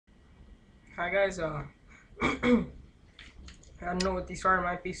Hi guys, I don't know what these are. It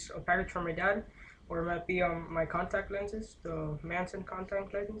might be a package from my dad, or it might be my contact lenses, the Manson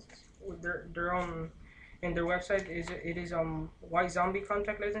contact lenses. They're in their website it is white zombie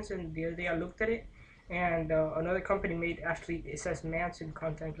contact lenses, and the other day I looked at it, and another company made, actually it says Manson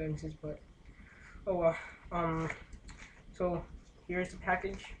contact lenses, but oh well. So here's the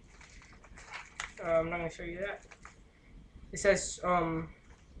package. I'm not gonna show you that.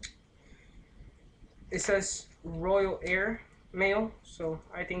 It says Royal Air Mail, so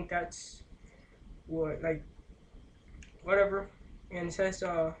I think that's what, like, whatever. And it says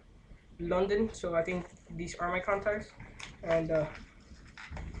London, so I think these are my contacts. And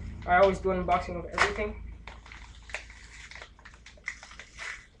I always do an unboxing of everything.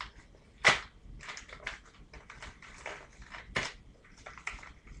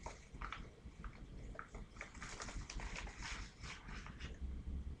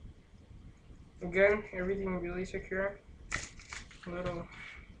 Again, everything really secure. Little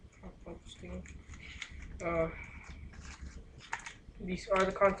thing. Uh, these are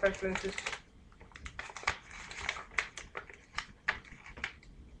the contact lenses.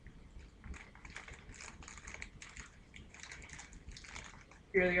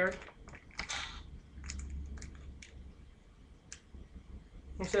 Here they are.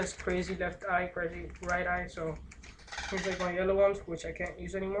 It says crazy left eye, crazy right eye. So here's like my yellow ones, which I can't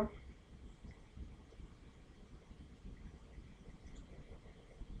use anymore.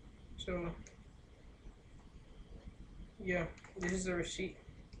 So yeah, this is the receipt.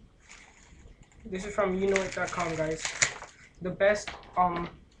 This is from youknowit.com, guys. The best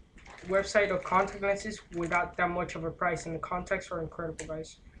website of contact lenses without that much of a price, and the contacts are incredible,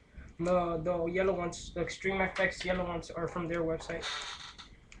 guys. The yellow ones, the Extreme FX yellow ones, are from their website.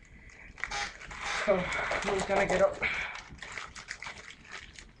 So I'm just gonna get up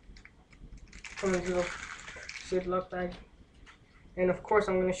from this little Ziploc bag, and of course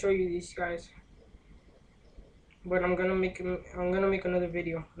I'm gonna show you these guys. But I'm gonna make another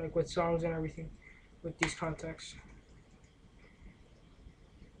video, like with songs and everything, with these contacts.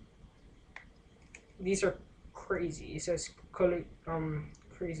 These are crazy. It says color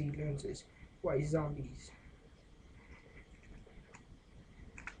crazy lenses, white zombies,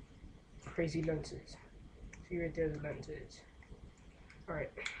 crazy lenses. See right there, the lenses. All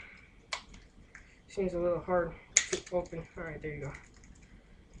right. Seems a little hard to open. All right, there you go.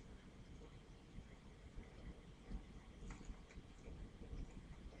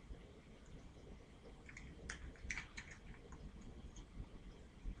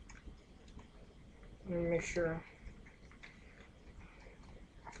 Let me make sure.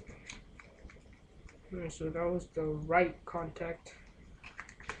 So that was the right contact.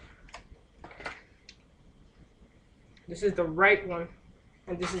 This is the right one,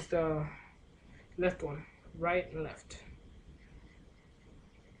 and this is the left one. Right and left.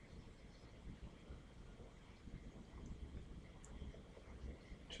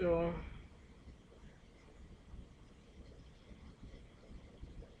 So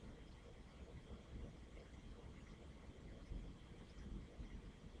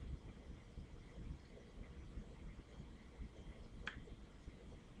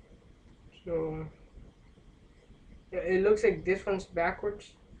yeah, it looks like this one's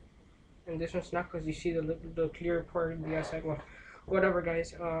backwards and this one's not, because you see the clear part of the outside. Well, whatever,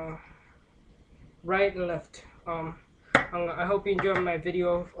 guys. Right and left. I hope you enjoyed my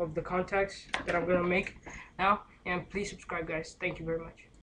video of the contacts that I'm gonna make now, and please subscribe, guys. Thank you very much.